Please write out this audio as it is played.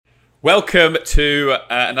Welcome to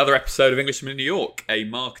another episode of Englishmen in New York, a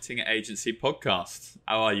marketing agency podcast.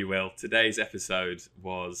 How are you, Will? Today's episode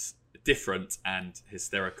was different and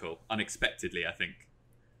hysterical, unexpectedly, I think.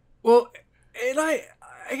 Well, I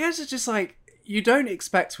guess it's just like, you don't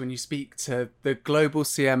expect when you speak to the global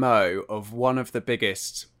CMO of one of the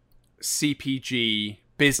biggest CPG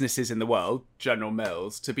businesses in the world, General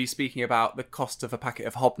Mills, to be speaking about the cost of a packet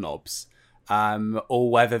of hobnobs, or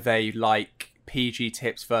whether they like PG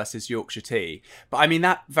tips versus Yorkshire tea. But I mean,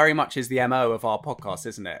 that very much is the MO of our podcast,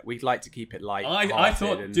 isn't it? We'd like to keep it light. I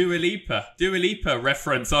thought Dua Lipa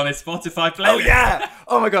reference on his Spotify playlist. Oh yeah!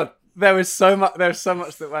 Oh my god, there was so much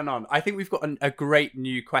that went on. I think we've got a great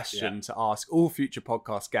new question to ask all future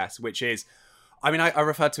podcast guests, which is, I mean, I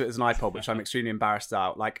refer to it as an iPod, which I'm extremely embarrassed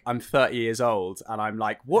about. Like, I'm 30 years old, and I'm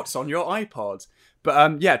like, what's on your iPod?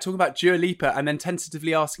 But talking about Dua Lipa, and then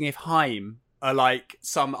tentatively asking if Haim are like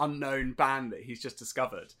some unknown band that he's just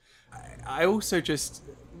discovered. I also just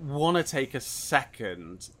want to take a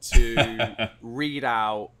second to read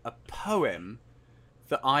out a poem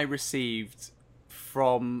that I received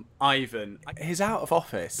from Ivan. His out of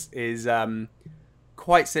office is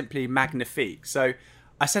quite simply magnifique. So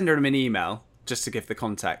I send him an email just to give the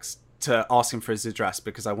context, to ask him for his address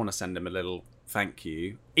because I want to send him a little thank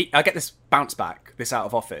you. I get this bounce back, this out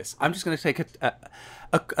of office. I'm just going to take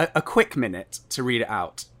a quick minute to read it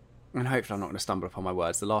out, and hopefully I'm not going to stumble upon my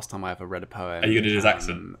words. The last time I ever read a poem. Are you going to do his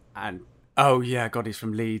accent? And oh yeah, God, he's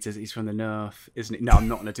from Leeds. He's from the north, isn't he? No, I'm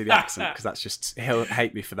not going to do the accent because that's just, he'll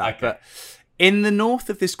hate me for that. Okay. But in the north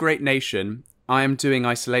of this great nation, I am doing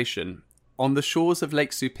isolation on the shores of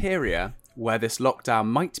Lake Superior, where this lockdown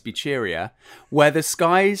might be cheerier, where the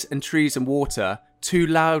skies and trees and water, two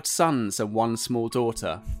loud sons and one small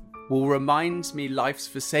daughter, will remind me life's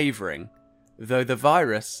for savouring, though the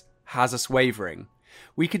virus has us wavering.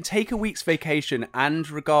 We can take a week's vacation and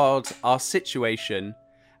regard our situation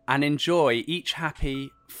and enjoy each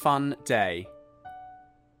happy, fun day.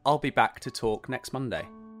 I'll be back to talk next Monday.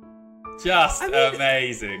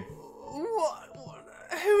 Amazing.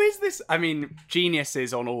 Who is this? I mean,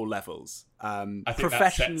 geniuses on all levels. I think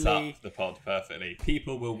that sets up the pod perfectly.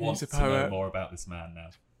 People will want to know more about this man now.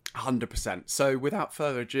 100%. So without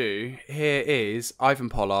further ado, here is Ivan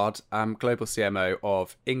Pollard, global CMO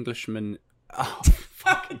of Englishmen. Oh,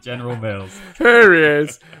 fucking General Mills. Here he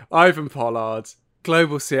is, Ivan Pollard,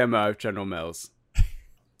 global CMO of General Mills.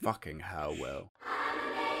 Fucking hell, Will.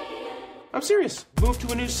 I'm serious. Move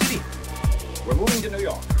to a new city. We're moving to New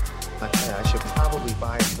York. I should probably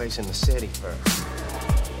buy a place in the city first.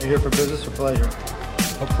 You're here for business or pleasure?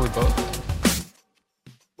 Hopefully both.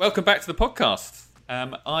 Welcome back to the podcast.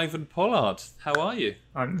 Ivan Pollard, how are you?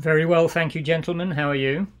 I'm very well, thank you, gentlemen. How are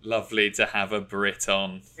you? Lovely to have a Brit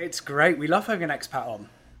on. It's great. We love having an expat on.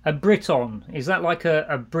 A Briton? Is that like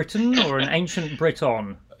a Briton or an ancient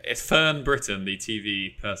Briton? It's Fern Britton, the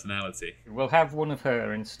TV personality. We'll have one of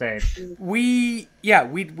her instead. We'd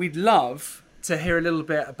love to hear a little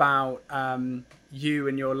bit about you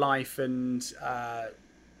and your life and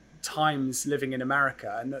times living in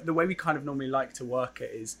America. And the way we kind of normally like to work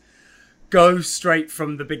it is go straight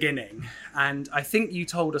from the beginning. And I think you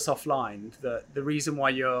told us offline that the reason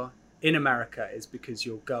why you're in America is because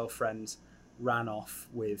your girlfriend ran off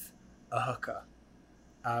with a hooker.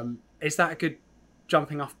 Is that a good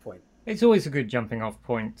jumping off point? It's always a good jumping off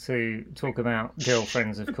point to talk about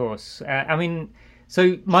girlfriends, of course.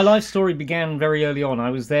 So my life story began very early on.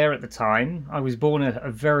 I was there at the time. I was born at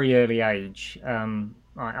a very early age.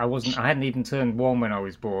 I hadn't even turned one when I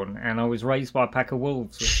was born, and I was raised by a pack of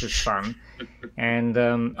wolves, which was fun. And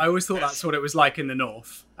I always thought that's what it was like in the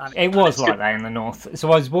north. It was like that in the north. So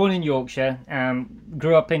I was born in Yorkshire,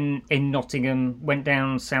 grew up in Nottingham, went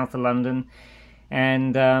down south of London,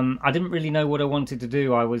 and I didn't really know what I wanted to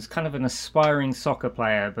do. I was kind of an aspiring soccer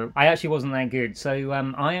player, but I actually wasn't that good. So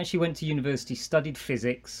I actually went to university, studied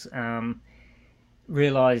physics,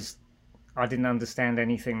 realised I didn't understand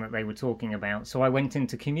anything that they were talking about. So I went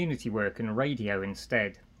into community work and radio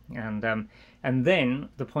instead. And then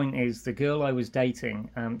the point is, the girl I was dating,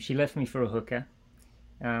 she left me for a hooker,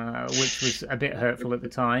 which was a bit hurtful at the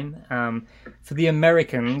time. For the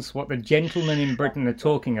Americans, what the gentlemen in Britain are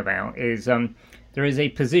talking about is there is a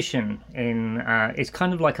position in, it's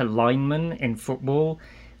kind of like a lineman in football,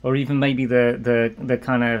 or even maybe the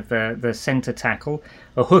kind of the centre tackle.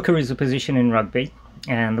 A hooker is a position in rugby.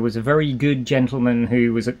 And there was a very good gentleman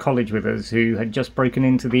who was at college with us who had just broken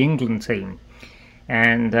into the England team.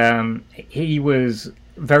 And he was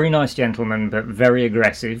a very nice gentleman, but very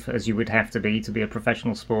aggressive, as you would have to be a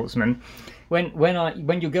professional sportsman. When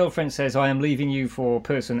your girlfriend says, I am leaving you for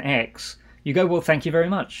person X, you go, well, thank you very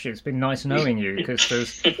much. It's been nice knowing you, because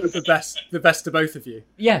there's the best to both of you.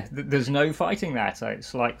 Yeah, there's no fighting that.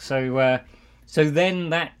 It's like so. So then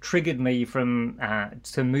that triggered me from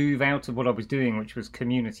to move out of what I was doing, which was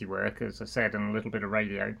community work, as I said, and a little bit of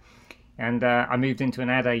radio. And I moved into an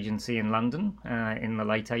ad agency in London in the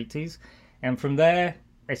late 80s. And from there,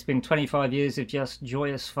 it's been 25 years of just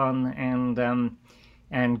joyous fun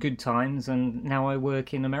and good times. And now I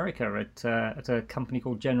work in America at a company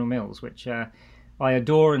called General Mills, which I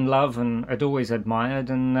adore and love and had always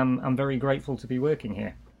admired. And I'm very grateful to be working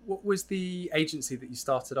here. What was the agency that you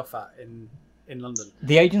started off at in London?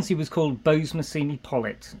 The agency was called Bose Massini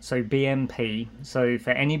Pollard, so BMP. So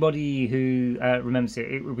for anybody who remembers it,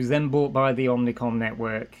 it was then bought by the Omnicom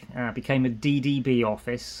network, became a DDB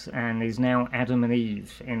office, and is now Adam and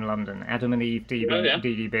Eve in London. Adam and Eve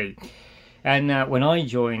DDB. And when I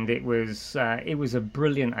joined, it was a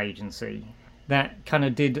brilliant agency that kind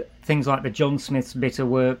of did things like the John Smith's Bitter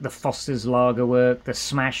work, the Foster's Lager work, the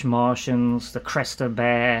Smash Martians, the Cresta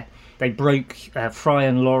Bear. They broke Fry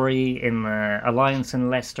and Laurie in the Alliance and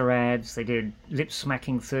Leicester ads. They did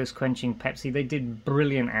lip-smacking, thirst-quenching Pepsi. They did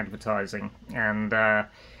brilliant advertising. And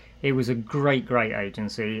it was a great, great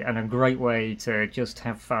agency and a great way to just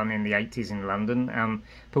have fun in the 80s in London,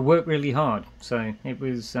 but work really hard. So it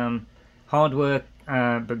was hard work,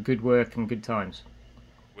 but good work and good times.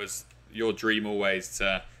 Was your dream always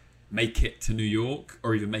to make it to New York,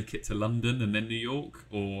 or even make it to London and then New York?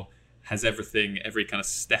 Or has every kind of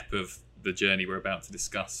step of the journey we're about to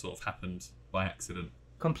discuss sort of happened by accident?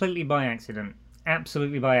 Completely by accident.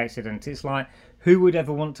 Absolutely by accident. It's like, who would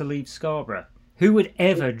ever want to leave Scarborough? Who would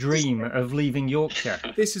ever dream of leaving Yorkshire?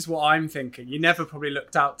 This is what I'm thinking. You never probably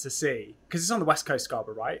looked out to sea, because it's on the west coast,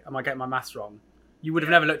 Scarborough, right? Am I getting my maths wrong? You would have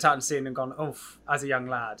never looked out and seen and gone, oh, as a young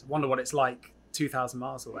lad, wonder what it's like 2,000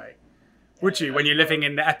 miles away. Would you, when you're living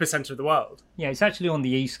in the epicenter of the world? Yeah, it's actually on the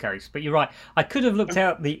east coast, but you're right. I could have looked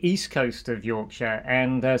out the east coast of Yorkshire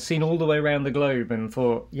and seen all the way around the globe and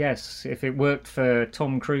thought, yes, if it worked for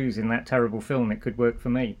Tom Cruise in that terrible film, it could work for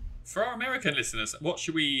me. For our American listeners, what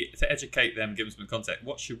should we, to educate them, give them some context,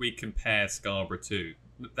 what should we compare Scarborough to?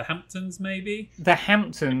 The Hamptons, maybe? The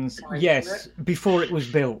Hamptons, yes, before it was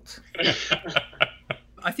built.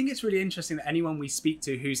 I think it's really interesting that anyone we speak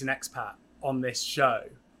to who's an expat on this show,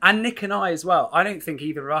 and Nick and I as well, I don't think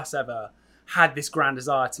either of us ever had this grand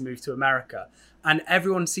desire to move to America. And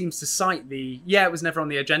everyone seems to cite it was never on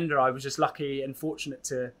the agenda. I was just lucky and fortunate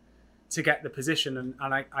to get the position.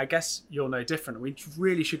 And I guess you're no different. We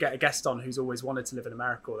really should get a guest on who's always wanted to live in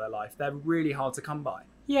America all their life. They're really hard to come by.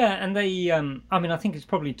 Yeah, and they, I think it's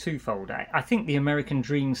probably twofold. I think the American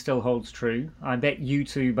dream still holds true. I bet you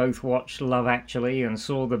two both watched Love Actually and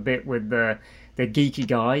saw the bit with the geeky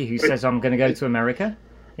guy who says, I'm going to go to America.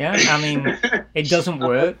 Yeah, I mean, it doesn't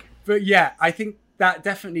work. But yeah, I think that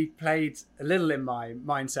definitely played a little in my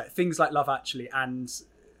mindset. Things like Love Actually and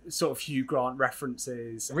sort of Hugh Grant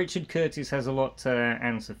references. Richard Curtis has a lot to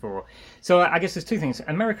answer for. So I guess there's two things.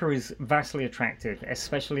 America is vastly attractive,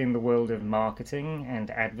 especially in the world of marketing and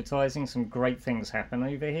advertising. Some great things happen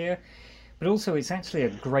over here. But also it's actually a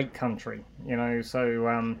great country, so...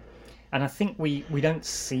 and I think we don't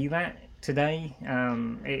see that today.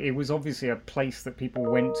 It was obviously a place that people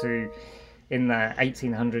went to in the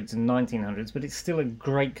 1800s and 1900s, but it's still a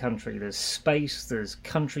great country. There's space, there's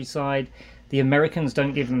countryside. The Americans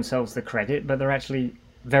don't give themselves the credit, but they're actually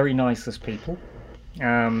very nice as people.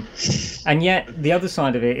 And yet the other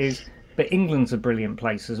side of it is, but England's a brilliant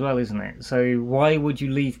place as well, isn't it? So why would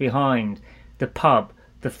you leave behind the pub,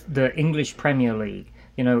 the English Premier League,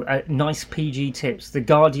 nice PG tips, the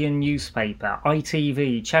Guardian newspaper,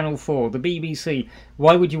 ITV, Channel 4, the BBC?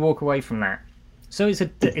 Why would you walk away from that? So it's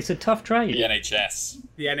a tough trade. The NHS.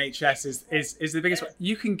 The NHS is the biggest one.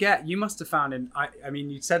 You must have found I mean,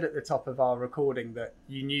 you said at the top of our recording that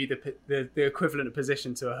you knew the equivalent of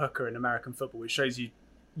position to a hooker in American football, which shows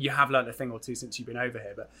you have learnt a thing or two since you've been over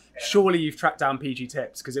here. But surely you've tracked down PG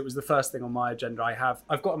tips, because it was the first thing on my agenda.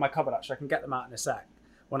 I've got in my cupboard, actually. I can get them out in a sec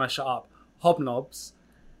when I shut up. Hobnobs,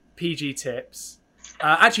 PG tips.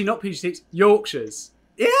 Actually, not PG tips, Yorkshires.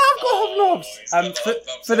 Yeah, I've got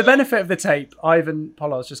hobnobs. For the benefit of the tape, Ivan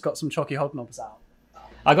Pollard's just got some chalky hobnobs out.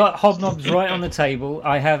 I got hobnobs right on the table.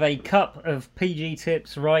 I have a cup of PG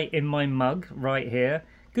tips right in my mug right here.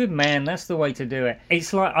 Good man, that's the way to do it.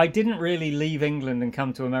 It's like I didn't really leave England and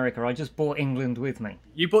come to America. I just brought England with me.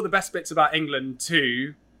 You brought the best bits about England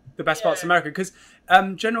to the best parts of America, because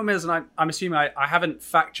General Mills, and I'm assuming I haven't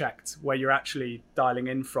fact-checked where you're actually dialing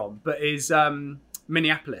in from, but is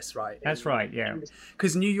Minneapolis, right? That's right, yeah.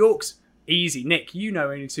 Because New York's easy. Nick, you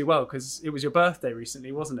know only too well because it was your birthday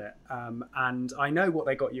recently, wasn't it? And I know what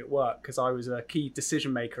they got you at work because I was a key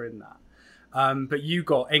decision maker in that. But you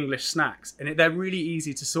got English snacks, and they're really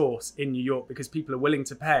easy to source in New York because people are willing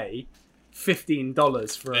to pay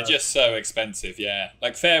 $15 for. They're just so expensive, yeah.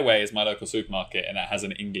 Like Fairway is my local supermarket, and it has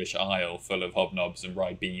an English aisle full of Hobnobs and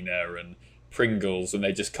Ribena and Pringles, and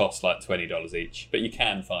they just cost like $20 each. But you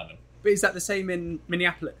can find them. But is that the same in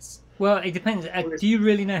Minneapolis? Well, it depends. Do you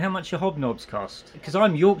really know how much your Hobnobs cost? Because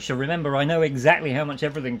I'm Yorkshire, remember, I know exactly how much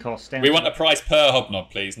everything costs. We want a price per Hobnob,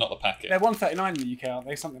 please, not the packet. They're $1.39 in the UK, aren't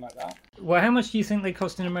they? Something like that. Well, how much do you think they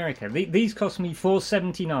cost in America? These cost me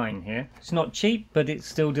 $4.79 here. It's not cheap, but it's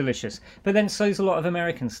still delicious. But then so's a lot of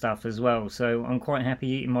American stuff as well, so I'm quite happy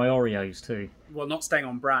eating my Oreos too. Well, not staying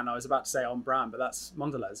on brand. I was about to say on brand, but that's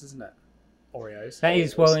Mondelez, isn't it? Oreos. That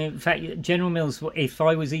is, well, in fact, General Mills, if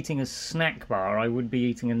I was eating a snack bar, I would be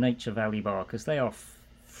eating a Nature Valley bar because they are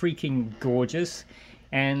freaking gorgeous.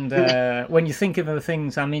 And when you think of the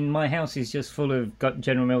things, I mean, my house is just full of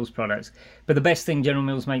General Mills products. But the best thing General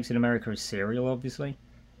Mills makes in America is cereal, obviously.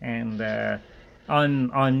 And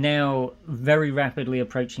I'm now very rapidly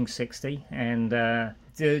approaching 60. And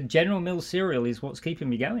the General Mills cereal is what's keeping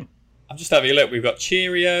me going. I'm just having a look. We've got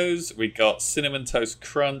Cheerios, we've got Cinnamon Toast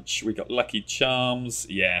Crunch, we've got Lucky Charms.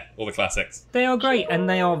 Yeah, all the classics. They are great, and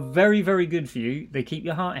they are very, very good for you. They keep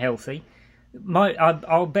your heart healthy.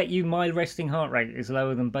 I'll bet you my resting heart rate is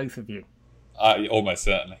lower than both of you. Almost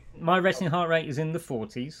certainly. My resting heart rate is in the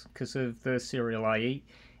 40s because of the cereal I eat,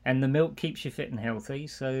 and the milk keeps you fit and healthy.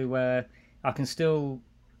 So I can still...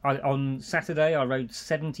 on Saturday, I rode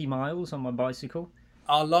 70 miles on my bicycle.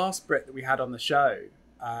 Our last Brit that we had on the show...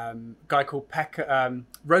 guy called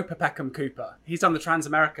Roper Peckham Cooper. He's done the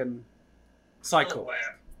Trans-American cycle,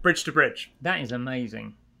 bridge to bridge. That is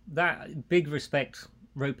amazing. That big respect,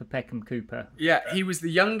 Roper Peckham Cooper. Yeah, he was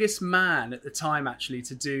the youngest man at the time actually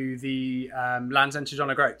to do the Land's End to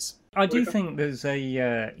John O'Groats. I do think there's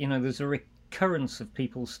a there's a recurrence of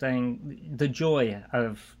people staying, the joy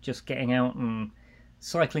of just getting out and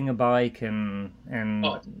cycling a bike and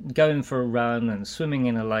going for a run and swimming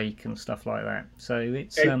in a lake and stuff like that. So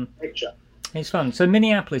it's fun. So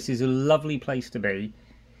Minneapolis is a lovely place to be.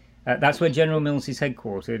 That's where General Mills is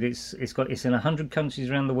headquartered. It's in 100 countries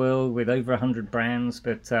around the world with over 100 brands,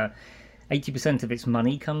 but 80% of its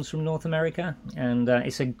money comes from North America, and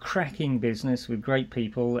it's a cracking business with great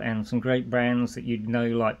people and some great brands that you'd know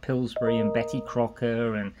like Pillsbury and Betty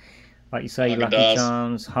Crocker and, like you say, Lucky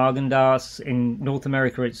Charms, Haagen-Dazs. In North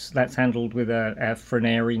America, that's handled with a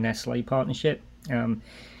Frenary Nestle partnership.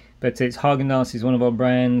 But it's Haagen-Dazs is one of our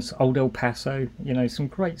brands. Old El Paso, some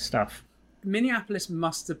great stuff. Minneapolis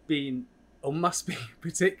must be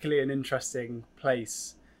particularly an interesting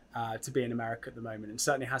place to be in America at the moment, and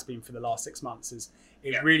certainly has been for the last 6 months. As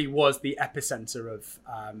it really was the epicenter of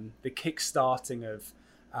the kickstarting of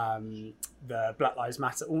the Black Lives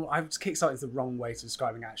Matter. Kickstarting is the wrong way to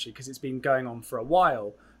describe it actually, because it's been going on for a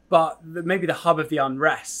while. But maybe the hub of the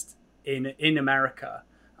unrest in America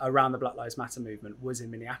around the Black Lives Matter movement was in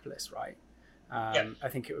Minneapolis, right? I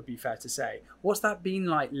think it would be fair to say. What's that been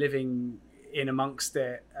like living in amongst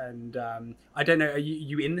it? And I don't know, are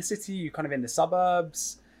you in the city? Are you kind of in the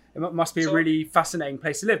suburbs? It must be a really fascinating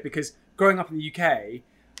place to live, because growing up in the UK,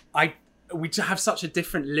 we have such a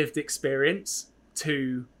different lived experience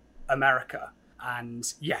to America,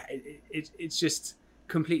 and it's just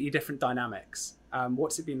completely different dynamics.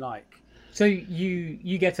 What's it been like? So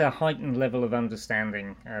you get a heightened level of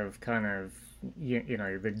understanding of kind of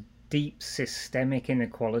the deep systemic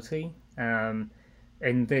inequality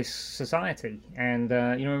in this society. And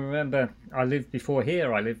remember, I lived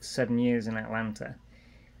 7 years in Atlanta,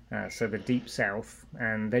 so the deep south,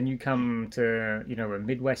 and then you come to a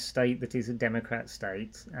Midwest state that is a Democrat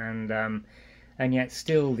state, and yet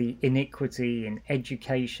still the inequity in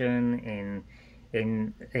education,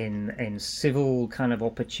 in civil kind of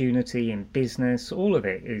opportunity, in business, all of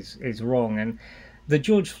it is wrong. And the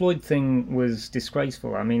George Floyd thing was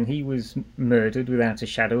disgraceful. I mean, he was murdered without a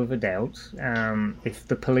shadow of a doubt. If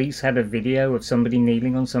the police had a video of somebody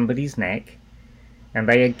kneeling on somebody's neck, and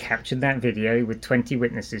they had captured that video with 20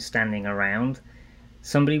 witnesses standing around,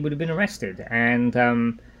 somebody would have been arrested. And,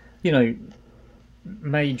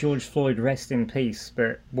 may George Floyd rest in peace,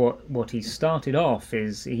 but what he started off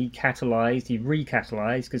is he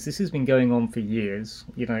recatalyzed, because this has been going on for years,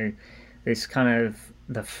 this kind of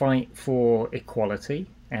the fight for equality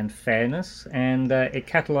and fairness, and it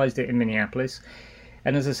catalyzed it in Minneapolis.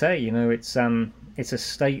 And as I say, it's a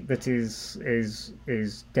state that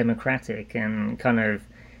is democratic and kind of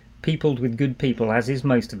peopled with good people, as is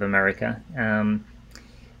most of America.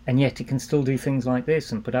 and yet it can still do things like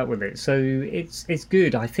this and put up with it. So it's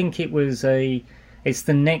good. I think it's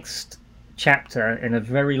the next chapter in a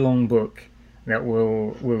very long book that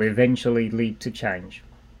will eventually lead to change.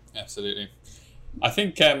 Absolutely. I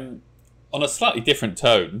think on a slightly different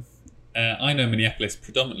tone, I know Minneapolis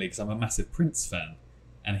predominantly because I'm a massive Prince fan,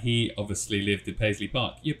 and he obviously lived in Paisley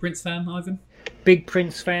Park. You a Prince fan, Ivan? Big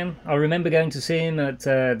Prince fan. I remember going to see him at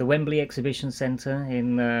the Wembley Exhibition Centre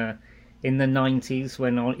in the 90s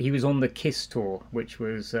when he was on the Kiss tour, which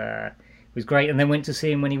was great, and then went to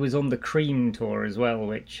see him when he was on the Cream tour as well,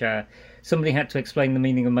 which somebody had to explain the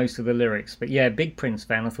meaning of most of the lyrics. But yeah, big Prince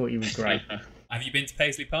fan. I thought he was great. Have you been to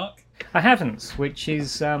Paisley Park? I haven't, which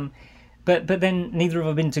is but then neither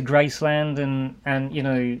have I been to Graceland, and you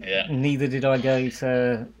know, neither did I go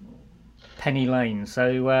to Penny Lane.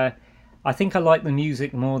 So I think I like the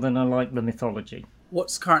music more than I like the mythology.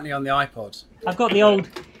 What's currently on the iPod? I've got the old.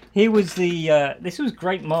 Here was the. This was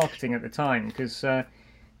great marketing at the time because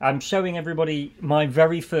I'm showing everybody my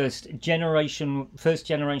very first generation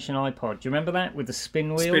iPod. Do you remember that with the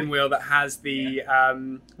spin wheel? Spin wheel that has the.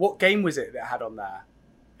 What game was it that had on there?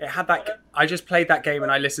 It had that. I just played that game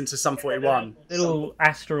and I listened to Sum 41. Little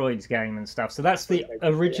asteroids game and stuff. So that's the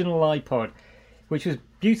original iPod, which was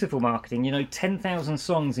beautiful marketing. You know, 10,000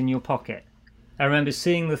 songs in your pocket. I remember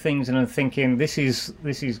seeing the things and I'm thinking, this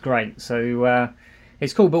is great. So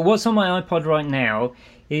it's cool. But what's on my iPod right now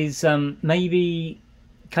is maybe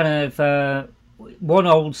kind of one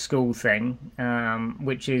old school thing,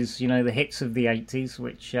 which is, you know, the hits of the 80s,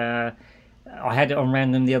 which I had it on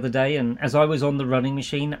random the other day, and as I was on the running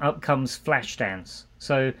machine, up comes Flashdance.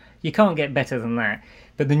 So you can't get better than that.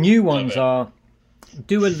 But the new ones are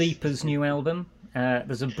Dua Lipa's new album.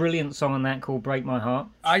 There's a brilliant song on that called Break My Heart.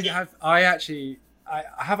 Have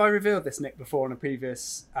I revealed this, Nick, before on a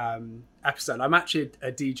previous episode? I'm actually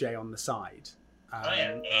a DJ on the side.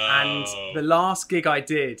 And the last gig I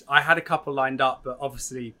did, I had a couple lined up, but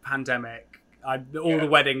obviously pandemic, all the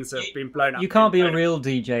weddings have been blown up. You can't be a real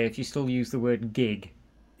DJ if you still use the word gig.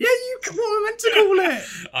 Yeah, what am I meant to call it?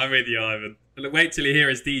 I'm with you, Ivan. Wait till you hear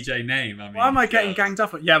his DJ name. I mean, why am I getting ganged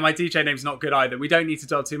up on? Yeah, my DJ name's not good either. We don't need to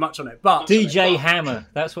dwell too much on it. But DJ Hammer,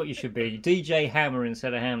 that's what you should be. DJ Hammer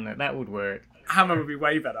instead of Hamlet. That would work. Hammer would be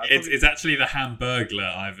way better. It's actually the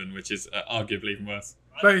Hamburglar, Ivan, which is arguably even worse.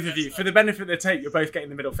 Both of you, for the benefit of the tape, you're both getting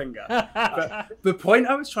the middle finger. But the point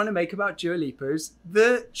I was trying to make about Dua Lipa is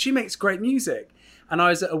that she makes great music. And I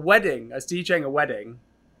was at a wedding, I was DJing a wedding.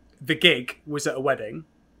 The gig was at a wedding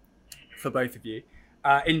for both of you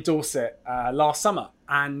in Dorset last summer.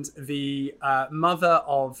 And the mother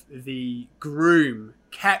of the groom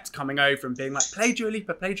kept coming over and being like, play Dua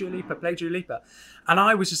Lipa, play Dua Lipa, play Dua Lipa. And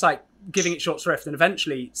I was just like giving it short shrift, and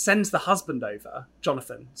eventually sends the husband over,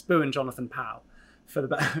 Jonathan. It's Boo and Jonathan Powell. For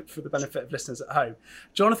the benefit of listeners at home,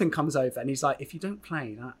 Jonathan comes over and he's like, if you don't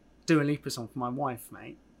play that Dua Lipa song for my wife,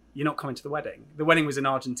 mate, you're not coming to the wedding. The wedding was in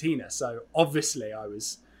Argentina, so obviously I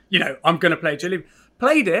was, I'm going to play Dua Lipa.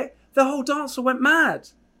 Played it, the whole dance floor went mad.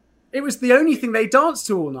 It was the only thing they danced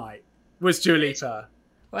to all night was Dua Lipa.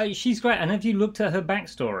 Well, she's great. And have you looked at her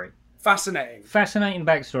backstory? Fascinating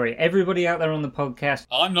backstory. Everybody out there on the podcast,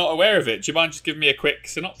 I'm not aware of it. Do you mind just giving me a quick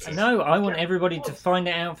synopsis? No, I want everybody to find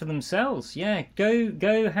it out for themselves. Yeah,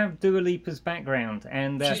 go have Dua Lipa's background.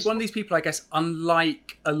 And she's one of these people, I guess,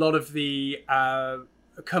 unlike a lot of the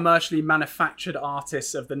commercially manufactured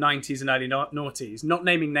artists of the 90s and early noughties, not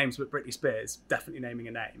naming names, but Britney Spears, definitely naming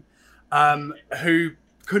a name, who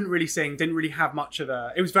couldn't really sing, didn't really have much of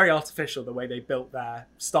it was very artificial the way they built their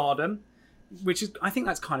stardom. Which is, I think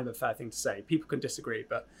that's kind of a fair thing to say. People can disagree,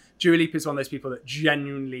 but Dua Lipa is one of those people that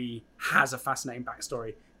genuinely has a fascinating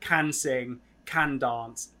backstory, can sing, can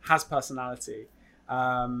dance, has personality.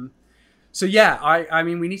 So yeah, I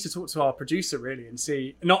mean, we need to talk to our producer really and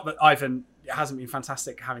see. Not that Ivan, it hasn't been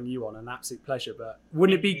fantastic having you on, an absolute pleasure, but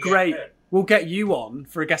wouldn't it be great? We'll get you on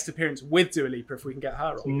for a guest appearance with Dua Lipa if we can get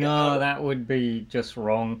her on. No, that would be just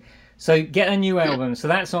wrong. So get a new album. So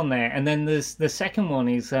that's on there. And then there's the second one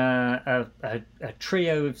is a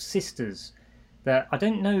trio of sisters that I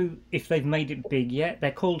don't know if they've made it big yet.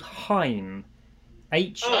 They're called Haim.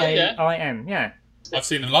 Haim. Yeah. I've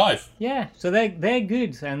seen them live. Yeah. So they're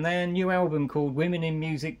good. And their new album called Women in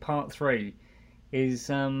Music Part 3 is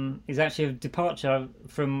actually a departure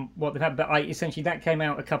from what they've had. But essentially that came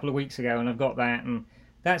out a couple of weeks ago and I've got that and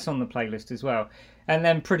that's on the playlist as well. And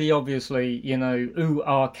then pretty obviously, Ooh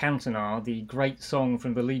Ah Cantonar, the great song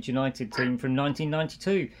from the Leeds United team from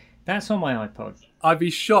 1992. That's on my iPod. I'd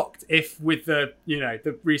be shocked if with the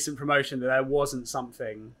recent promotion that there wasn't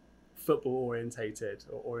something football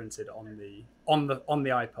oriented on the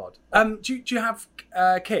iPod. Do you have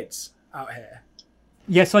kids out here?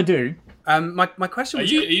 Yes, I do. My question Are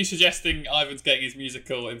was... you suggesting Ivan's getting his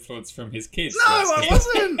musical influence from his kids? No, I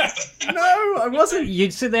wasn't. No, I wasn't.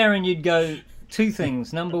 You'd sit there and you'd go, two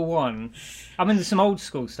things. Number one, I mean, there's some old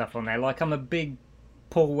school stuff on there. Like, I'm a big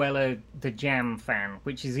Paul Weller, The Jam fan,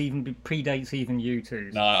 which is predates even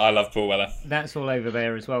U2's. No, I love Paul Weller. That's all over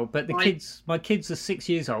there as well. But my kids are 6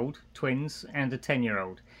 years old, twins, and a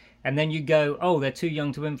 10-year-old. And then you go, oh, they're too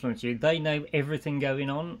young to influence you. They know everything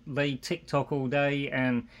going on. They TikTok all day,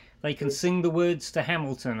 and they can sing the words to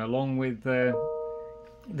Hamilton along with...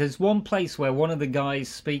 There's one place where one of the guys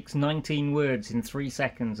speaks 19 words in 3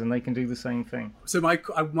 seconds, and they can do the same thing. So my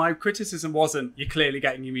criticism wasn't you're clearly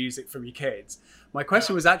getting your music from your kids. My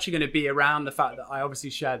question was actually going to be around the fact that I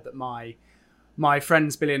obviously shared that my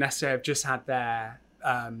friends Billy and Esther have just had their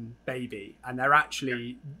baby, and they're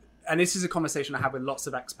actually... And this is a conversation I have with lots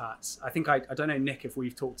of expats. I think I don't know, Nick, if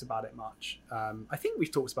we've talked about it much. I think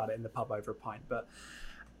we've talked about it in the pub over a pint, but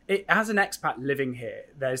as an expat living here,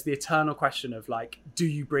 there's the eternal question of like, do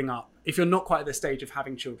you bring up, if you're not quite at the stage of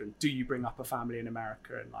having children, do you bring up a family in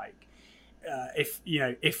America? And like, if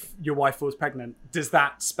your wife falls pregnant, does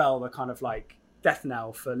that spell the kind of like death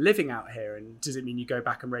knell for living out here? And does it mean you go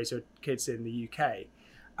back and raise your kids in the UK?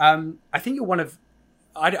 I think you're one of,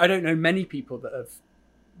 I don't know many people that have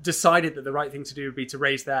decided that the right thing to do would be to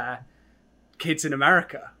raise their kids in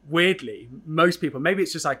America. Weirdly, most people, maybe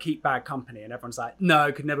it's just I keep bad company and everyone's like, no,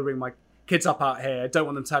 I could never bring my kids up out here. I don't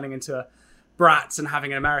want them turning into brats and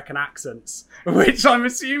having American accents, which I'm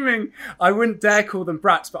assuming, I wouldn't dare call them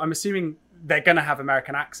brats, but I'm assuming they're going to have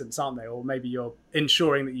American accents, aren't they? Or maybe you're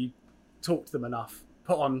ensuring that you talk to them enough.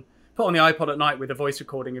 Put on the iPod at night with a voice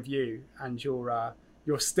recording of you and you're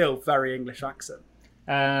still very English accent.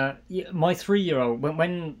 My 3-year-old,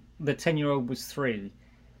 when the 10-year-old was 3,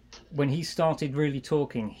 when he started really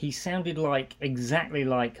talking, he sounded exactly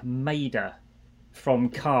like Maida from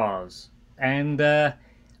Cars, and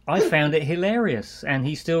I found it hilarious. And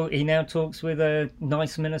he now talks with a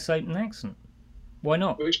nice Minnesotan accent. Why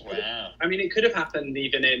not? Wow. I mean, it could have happened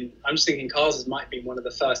even in... I'm just thinking Cars might be one of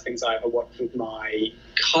the first things I ever watched with my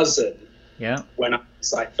cousin. Yeah. When I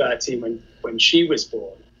was like 13, when she was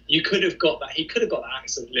born. You could have got that. He could have got that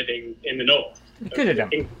accent living in the north. Could have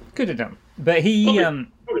done. But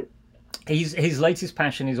probably. His latest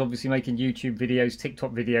passion is obviously making YouTube videos,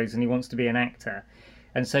 TikTok videos, and he wants to be an actor.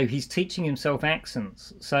 And so he's teaching himself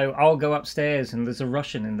accents. So I'll go upstairs and there's a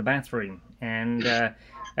Russian in the bathroom, and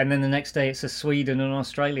then the next day it's a Swede and an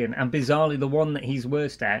Australian. And bizarrely, the one that he's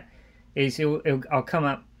worst at is I'll come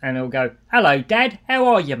up and he'll go, "Hello, Dad. How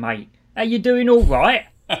are you, mate? Are you doing all right?"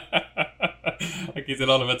 Like he's an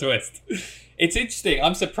Oliver Twist. It's interesting.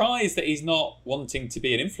 I'm surprised that he's not wanting to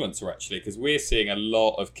be an influencer, actually, because we're seeing a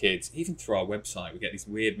lot of kids, even through our website, we get these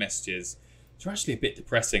weird messages, which are actually a bit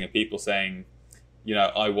depressing, of people saying,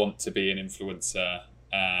 I want to be an influencer.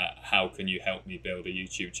 How can you help me build a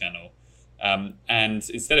YouTube channel? And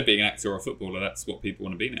instead of being an actor or a footballer, that's what people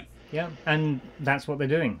want to be now. Yeah, and that's what they're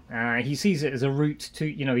doing. He sees it as a route to,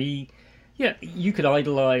 you could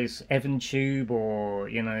idolise Evan Tube or,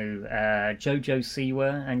 Jojo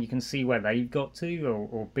Siwa, and you can see where they've got to,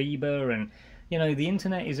 or Bieber, and, the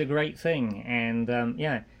internet is a great thing. And,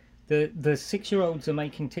 the 6-year-olds are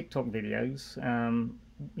making TikTok videos.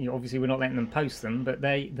 Obviously we're not letting them post them, but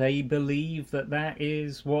they believe that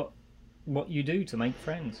is what you do to make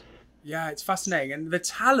friends. Yeah, it's fascinating. And the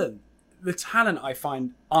talent I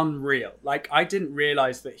find unreal. Like, I didn't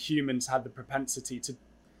realise that humans had the propensity to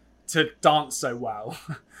dance so well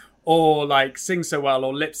or like sing so well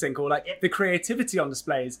or lip sync, or like the creativity on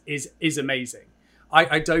display is amazing.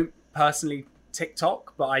 I don't personally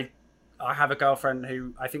TikTok, but I have a girlfriend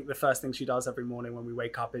who I think the first thing she does every morning when we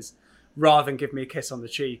wake up is, rather than give me a kiss on the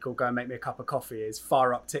cheek or go and make me a cup of coffee, is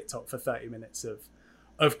fire up TikTok for 30 minutes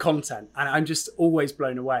of content. And I'm just always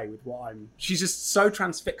blown away with she's just so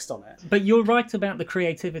transfixed on it. But you're right about the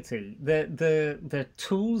creativity. The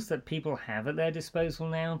tools that people have at their disposal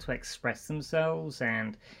now to express themselves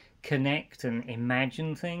and connect and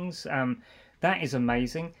imagine things, that is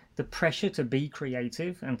amazing. The pressure to be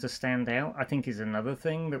creative and to stand out, I think, is another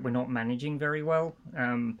thing that we're not managing very well.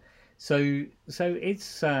 So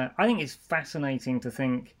it's I think it's fascinating to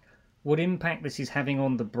think what impact this is having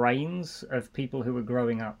on the brains of people who are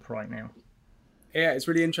growing up right now. Yeah, it's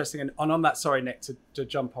really interesting. And on that, sorry, Nick, to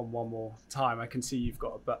jump on one more time, I can see you've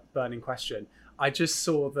got a burning question. I just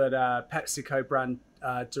saw that PepsiCo brand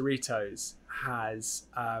Doritos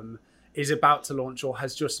is about to launch, or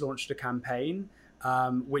has just launched, a campaign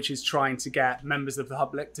which is trying to get members of the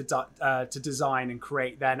public to design and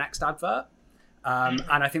create their next advert. And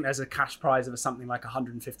I think there's a cash prize of something like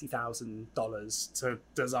 $150,000 to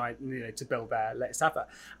design, to build their latest advert.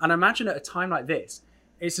 And I imagine at a time like this,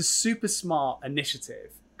 it's a super smart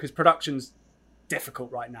initiative because production's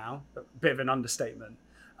difficult right now, a bit of an understatement.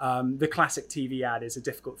 The classic TV ad is a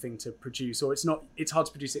difficult thing to produce, or it's hard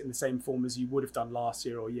to produce it in the same form as you would have done last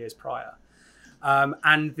year or years prior.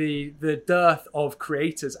 And the dearth of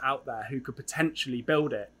creators out there who could potentially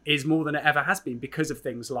build it is more than it ever has been because of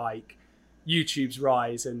things like YouTube's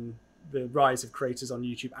rise and the rise of creators on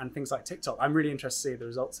YouTube and things like TikTok. I'm really interested to see the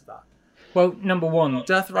results of that. Well, number one,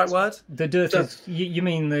 dearth, the right word? The dearth is you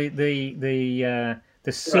mean the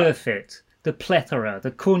surfeit, the plethora, the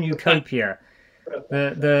cornucopia,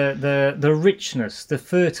 the richness, the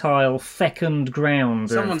fertile, fecund ground.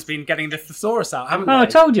 Someone's been getting the thesaurus out, haven't they? Oh, I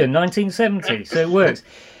told you, 1970, so it works.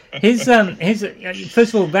 His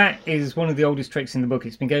first of all, that is one of the oldest tricks in the book.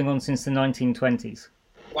 It's been going on since the 1920s.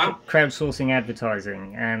 Wow. Crowdsourcing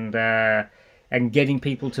advertising and getting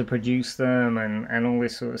people to produce them and all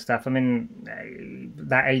this sort of stuff. I mean,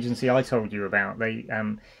 that agency I told you about, they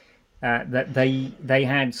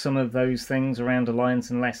had some of those things around Alliance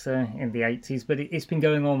and Leicester in the 80s, but it's been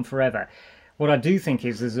going on forever. What I do think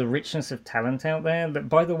is there's a richness of talent out there that,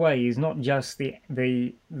 by the way, is not just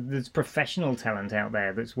there's professional talent out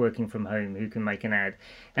there that's working from home who can make an ad.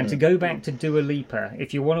 And to go back to Dua Lipa,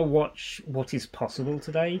 if you want to watch what is possible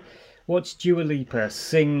today, watch Dua Lipa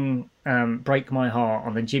sing Break My Heart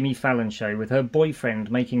on the Jimmy Fallon show with her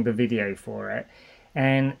boyfriend making the video for it.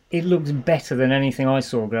 And it looks better than anything I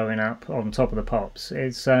saw growing up on Top of the Pops.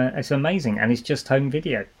 It's amazing, and it's just home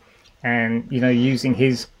video. And, using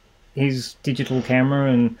his digital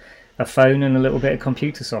camera and a phone and a little bit of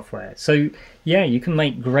computer software. So yeah, you can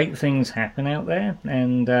make great things happen out there,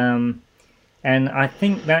 and I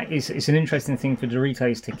think that it's an interesting thing for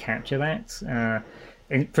Doritos to capture that.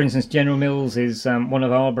 For instance, General Mills is one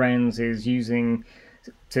of our brands is using,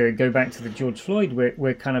 to go back to the George Floyd,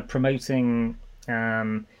 we're kind of promoting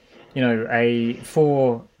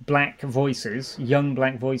four black voices, young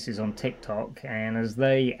black voices on TikTok, and as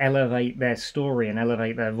they elevate their story and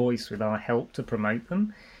elevate their voice with our help to promote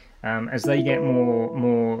them, as they get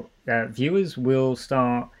more viewers, we'll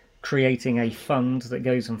start creating a fund that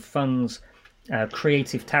goes and funds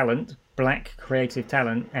creative talent, black creative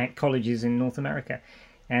talent at colleges in North America.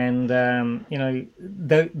 And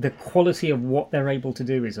the quality of what they're able to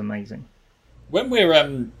do is amazing. When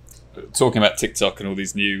we're talking about TikTok and all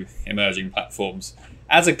these new emerging platforms,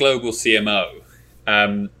 as a global CMO,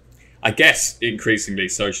 I guess increasingly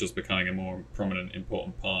social is becoming a more prominent,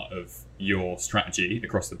 important part of your strategy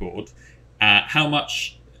across the board. How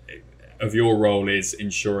much of your role is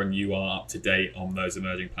ensuring you are up to date on those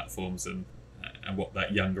emerging platforms and what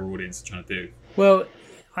that younger audience is trying to do? Well,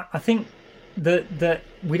 I think that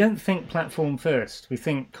we don't think platform first, we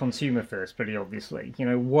think consumer first, pretty obviously.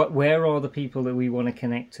 Where are the people that we want to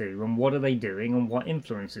connect to, and what are they doing, and what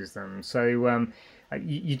influences them? So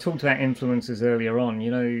you talked about influencers earlier on.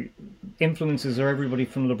 Influencers are everybody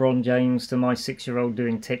from LeBron James to my 6-year-old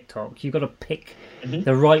doing TikTok. You've got to pick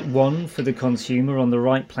the right one for the consumer on the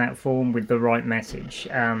right platform with the right message.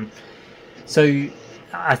 So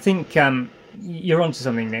I think you're onto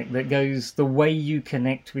something, Nick, that goes, the way you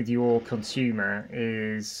connect with your consumer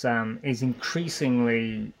is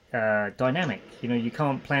increasingly dynamic. You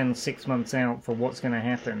can't plan 6 months out for what's going to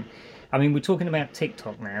happen. I mean, we're talking about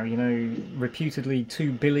TikTok now, reputedly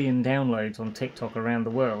 2 billion downloads on TikTok around the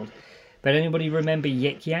world. But anybody remember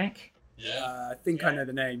Yik Yak? Yeah, I think I know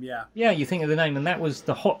the name, yeah. Yeah, you think of the name, and that was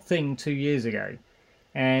the hot thing 2 years ago.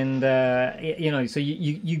 And, so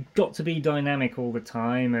you got to be dynamic all the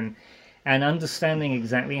time and understanding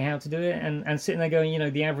exactly how to do it, and sitting there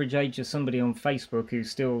going, the average age of somebody on Facebook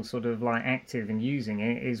who's still sort of like active and using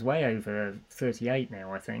it is way over 38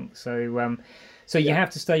 now, I think. So you have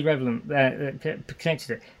to stay relevant, connected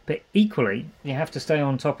to it. But equally, you have to stay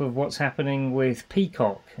on top of what's happening with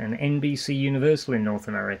Peacock and NBC Universal in North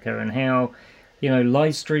America, and how,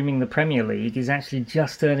 live streaming the Premier League is actually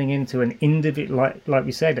just turning into an like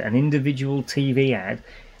we said, an individual TV ad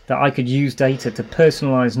that I could use data to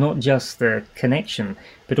personalize not just the connection,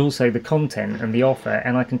 but also the content and the offer,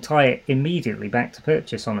 and I can tie it immediately back to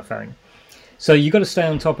purchase on a phone. So you've got to stay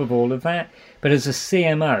on top of all of that. But as a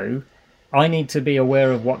CMO, I need to be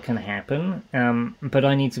aware of what can happen, but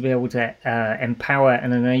I need to be able to empower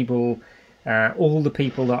and enable all the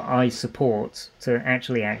people that I support to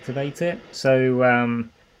actually activate it. So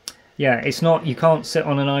it's not, you can't sit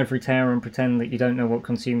on an ivory tower and pretend that you don't know what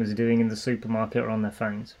consumers are doing in the supermarket or on their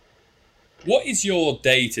phones. What is your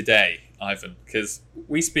day-to-day? Ivan, because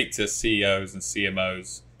we speak to CEOs and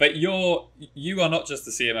CMOs, but you are not just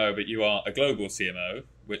the CMO, but you are a global CMO,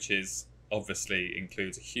 which is obviously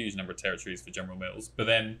includes a huge number of territories for General Mills. But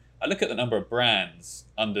then I look at the number of brands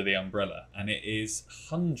under the umbrella, and it is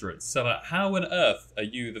hundreds. So how on earth are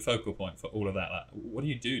you the focal point for all of that? What do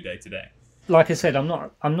you do day to day? Like I said, I'm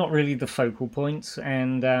not really the focal point,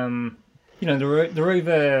 and there are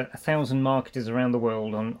over 1,000 marketers around the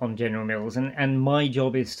world on General Mills, and my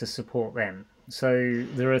job is to support them. So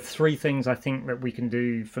there are 3 things I think that we can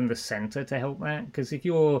do from the centre to help that. Because if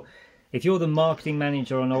you're the marketing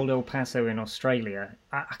manager on Old El Paso in Australia,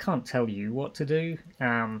 I can't tell you what to do.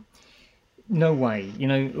 No way.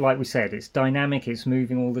 Like we said, it's dynamic, it's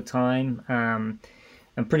moving all the time.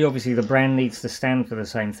 And pretty obviously the brand needs to stand for the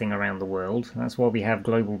same thing around the world. That's why we have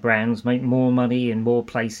global brands, make more money in more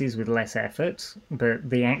places with less effort. But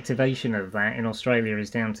the activation of that in Australia is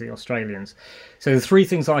down to the Australians. So the 3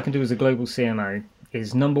 things I can do as a global CMO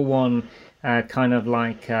is, number 1,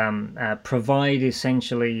 provide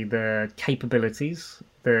essentially the capabilities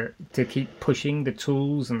to keep pushing the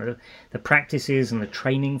tools and the practices and the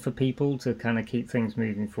training for people to kind of keep things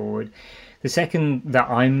moving forward. The second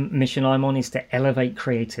mission I'm on is to elevate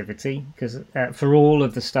creativity, because for all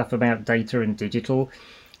of the stuff about data and digital,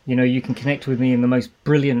 you can connect with me in the most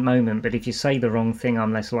brilliant moment, but if you say the wrong thing,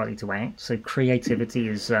 I'm less likely to act. So creativity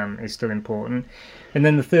is still important. And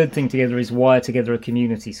then the third thing together is wire together a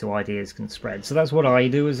community so ideas can spread. So that's what I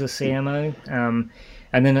do as a CMO.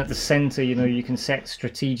 And then at the center, you can set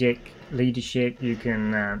strategic leadership, you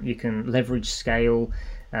can leverage scale,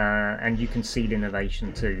 and you can seed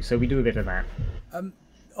innovation too. So we do a bit of that.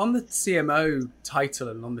 On the CMO title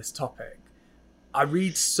and on this topic, I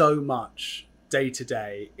read so much day to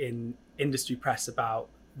day in industry press about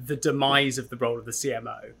the demise of the role of the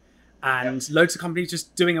CMO, and loads of companies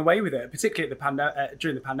just doing away with it. Particularly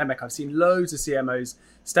during the pandemic, I've seen loads of CMOs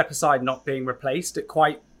step aside, not being replaced at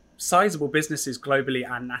quite sizable businesses globally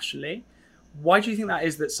and nationally. Why do you think that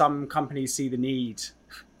is, that some companies see the need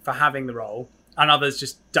for having the role and others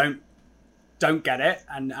just don't get it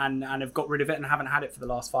and have got rid of it and haven't had it for the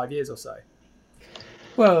last 5 years or so?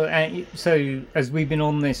 Well, so as we've been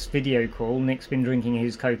on this video call, Nick's been drinking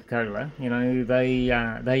his Coca-Cola.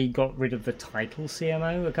 They got rid of the title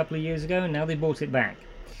CMO a couple of years ago, and now they brought it back.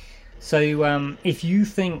 So if you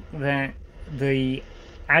think that the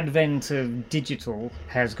advent of digital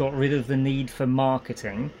has got rid of the need for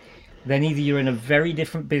marketing, then either you're in a very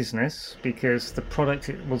different business because the product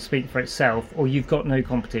will speak for itself, or you've got no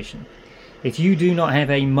competition. If you do not have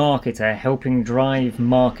a marketer helping drive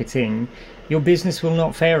marketing, your business will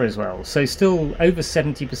not fare as well. So still over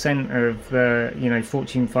 70% of the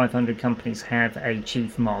Fortune 500 companies have a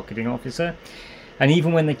chief marketing officer. And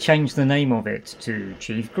even when they change the name of it to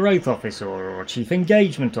Chief Growth Officer or Chief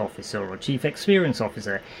Engagement Officer or Chief Experience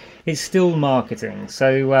Officer, it's still marketing.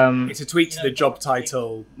 So it's a tweak to the job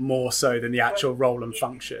title more so than the actual role and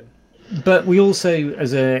function. But we also,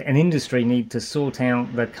 as an industry, need to sort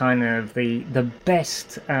out the kind of the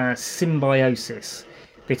best symbiosis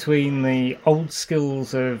between the old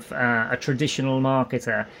skills of a traditional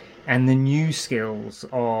marketer and the new skills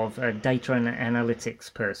of a data and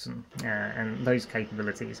analytics person and those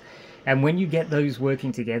capabilities. And when you get those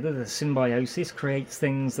working together, the symbiosis creates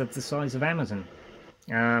things of the size of Amazon.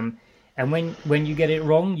 And when you get it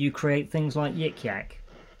wrong, you create things like Yik Yak.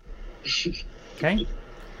 Okay?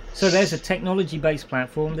 So there's a technology-based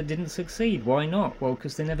platform that didn't succeed. Why not? Well,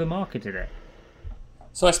 because they never marketed it.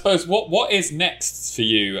 So I suppose what is next for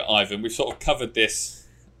you, Ivan? We've sort of covered this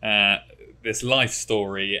life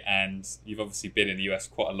story, and you've obviously been in the US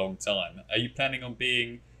quite a long time. Are you planning on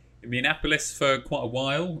being in Minneapolis for quite a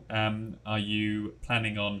while? Are you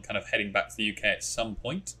planning on kind of heading back to the UK at some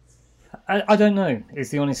point? I don't know, is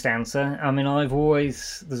the honest answer. I mean,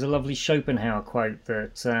 there's a lovely Schopenhauer quote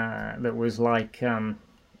that was like,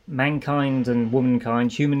 mankind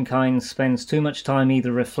and humankind spends too much time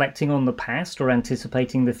either reflecting on the past or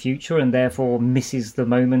anticipating the future, and therefore misses the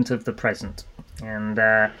moment of the present. And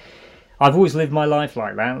I've always lived my life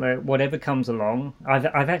like that. Whatever comes along,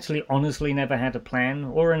 I've actually honestly never had a plan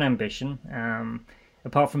or an ambition,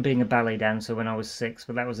 apart from being a ballet dancer when I was 6,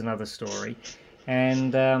 but that was another story.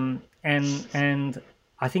 And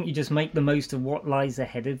I think you just make the most of what lies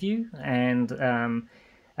ahead of you. And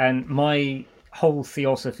my whole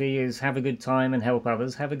theosophy is have a good time and help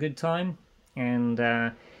others have a good time. And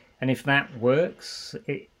if that works,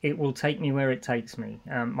 it will take me where it takes me.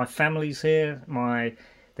 My family's here.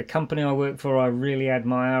 The company I work for, I really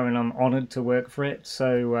admire, and I'm honoured to work for it.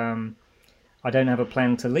 So I don't have a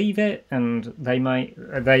plan to leave it, and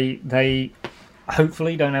I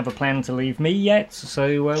hopefully don't have a plan to leave me yet,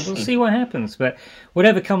 so we'll see what happens. But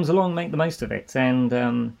whatever comes along, make the most of it,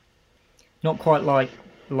 and not quite like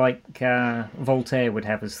Voltaire would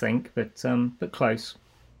have us think, but close.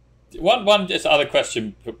 One just other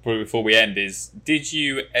question before we end is: did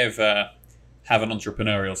you ever have an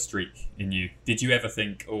entrepreneurial streak in you? Did you ever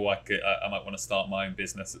think, I might want to start my own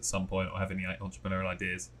business at some point, or have any entrepreneurial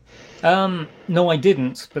ideas? No, I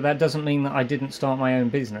didn't, but that doesn't mean that I didn't start my own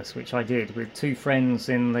business, which I did with two friends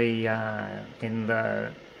in the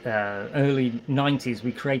early 90s.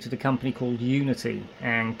 We created a company called Unity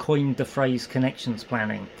and coined the phrase connections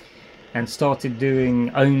planning, and started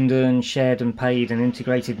doing owned, earned, shared and paid and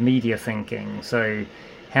integrated media thinking. So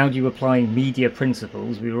how do you apply media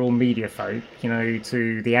principles? We were all media folk,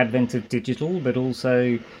 to the advent of digital, but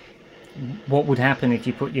also what would happen if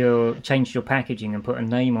you changed your packaging and put a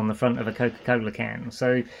name on the front of a Coca-Cola can.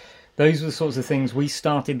 So those were the sorts of things. We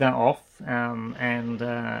started that off, and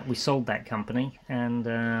we sold that company, and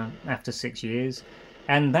after 6 years,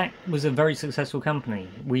 and that was a very successful company.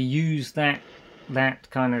 We used that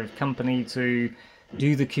kind of company to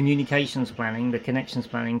do the communications planning, the connections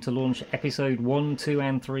planning, to launch episode 1, 2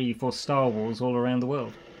 and 3 for Star Wars all around the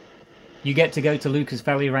world. You get to go to Lucas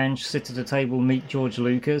Valley Ranch, sit at a table, meet George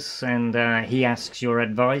Lucas, and he asks your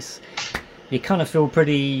advice. You kind of feel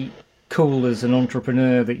pretty cool as an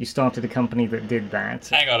entrepreneur that you started a company that did that.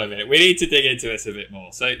 Hang on a minute, we need to dig into this a bit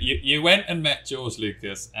more. So you went and met George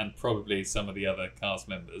Lucas and probably some of the other cast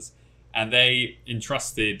members, and they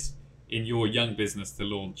entrusted in your young business to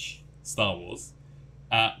launch Star Wars.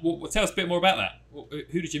 Tell us a bit more about that.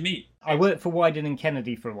 Who did you meet? I worked for Wyden and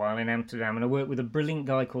Kennedy for a while in Amsterdam, and I worked with a brilliant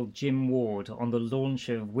guy called Jim Ward on the launch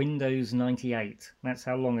of Windows 98. That's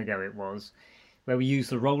how long ago it was, where we used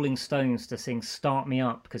the Rolling Stones to sing Start Me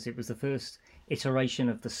Up, because it was the first iteration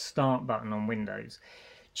of the start button on Windows.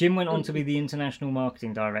 Jim went on to be the international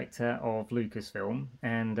marketing director of Lucasfilm,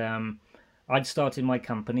 and I'd started my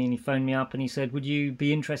company, and he phoned me up and he said, would you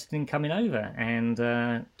be interested in coming over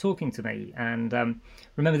and talking to me? And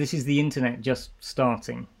remember, this is the internet just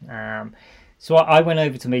starting. So I went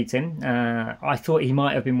over to meet him. I thought he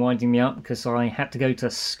might have been winding me up because I had to go to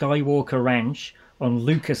Skywalker Ranch on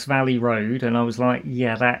Lucas Valley Road, and I was like,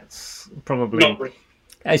 yeah, that's probably...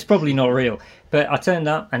 It's probably not real. But I turned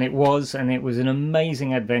up, and it was an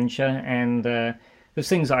amazing adventure, and... there's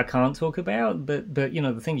things that I can't talk about, but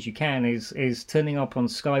the things you can is turning up on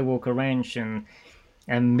Skywalker Ranch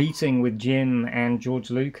and meeting with Jim and George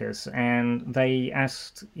Lucas, and they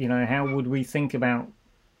asked, how would we think about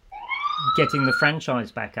getting the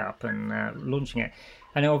franchise back up and launching it.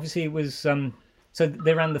 And obviously it was so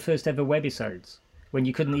they ran the first ever webisodes when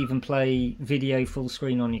you couldn't even play video full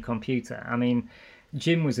screen on your computer. I mean,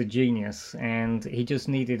 Jim was a genius, and he just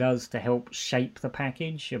needed us to help shape the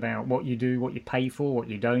package about what you do, what you pay for, what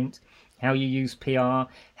you don't, how you use PR,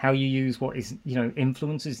 how you use what is,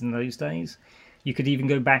 influencers in those days. You could even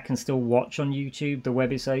go back and still watch on YouTube the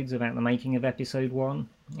webisodes about the making of episode 1.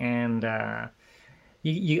 And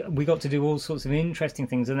we got to do all sorts of interesting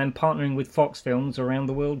things, and then partnering with Fox Films around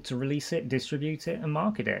the world to release it, distribute it, and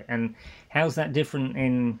market it. And how's that different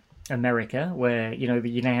in America, where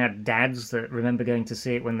you now had dads that remember going to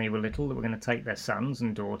see it when they were little, that were going to take their sons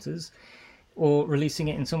and daughters, or releasing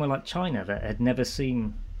it in somewhere like China that had never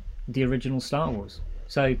seen the original Star Wars.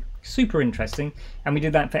 So super interesting, and we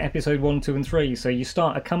did that for episode 1, 2 and 3. So you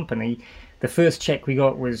start a company, the first check we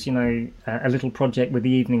got was a little project with the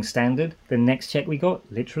Evening Standard. The next check we got,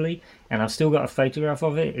 literally, and I've still got a photograph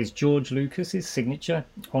of it, is George Lucas's signature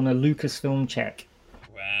on a Lucasfilm check.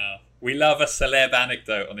 Wow. We love a celeb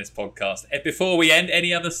anecdote on this podcast. Before we end,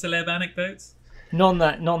 any other celeb anecdotes? None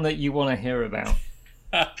that you want to hear about.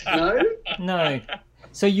 No? No.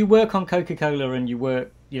 So you work on Coca-Cola, and you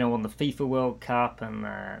work, on the FIFA World Cup and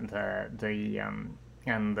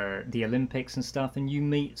the Olympics and stuff, and you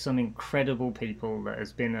meet some incredible people that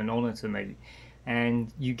has been an honour to me,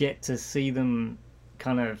 and you get to see them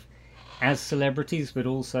kind of as celebrities, but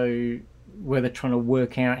also where they're trying to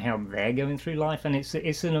work out how they're going through life, and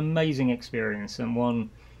it's an amazing experience, and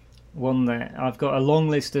one that I've got a long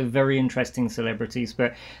list of very interesting celebrities,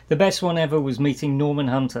 but the best one ever was meeting Norman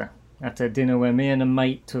Hunter at a dinner where me and a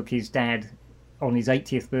mate took his dad on his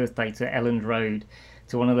 80th birthday to Elland Road,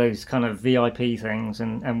 to one of those kind of VIP things,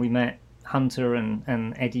 and we met Hunter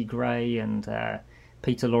and Eddie Gray and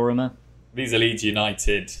Peter Lorimer. These are Leeds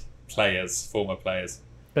United players, former players.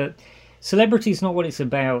 But celebrity is not what it's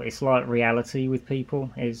about. It's like reality with people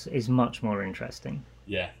is much more interesting.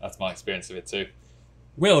 Yeah, that's my experience of it too.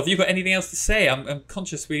 Will, have you got anything else to say? I'm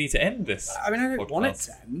conscious we need to end this. I mean, I don't want it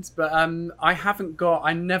to end, but I'm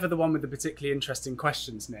never the one with the particularly interesting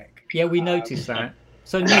questions, Nick. Yeah, we noticed that.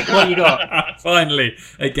 So, Nick, what you got? Finally,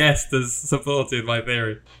 a guest has supported my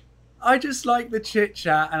theory. I just like the chit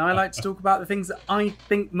chat, and I like to talk about the things that I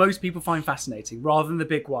think most people find fascinating, rather than the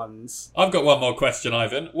big ones. I've got one more question,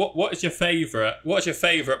 Ivan. What is your favourite? What's your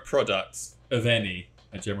favourite product of any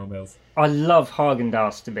at General Mills? I love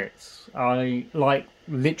Haagen-Dazs to bits. I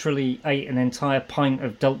literally ate an entire pint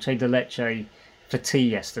of dulce de leche for tea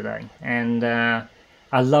yesterday, and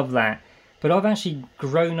I love that. But I've actually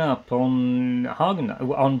grown up on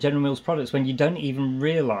on General Mills products when you don't even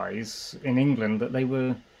realise in England that they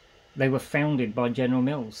were founded by General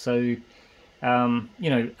Mills. So,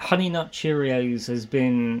 Honey Nut Cheerios has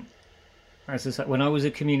been, as I said, when I was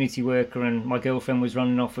a community worker and my girlfriend was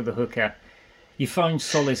running off with a hooker, you find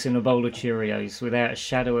solace in a bowl of Cheerios without a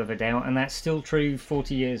shadow of a doubt, and that's still true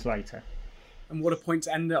 40 years later. And what a point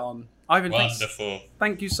to end it on. Ivan, wonderful.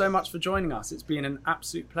 Thank you so much for joining us. It's been an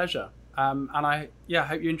absolute pleasure. And I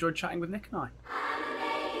hope you enjoyed chatting with Nick and I.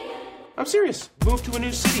 I'm serious. Move to a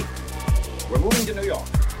new city. We're moving to New York.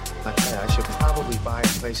 I should probably buy a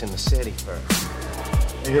place in the city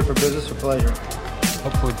first. Are you here for business or pleasure?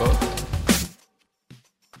 Hopefully both.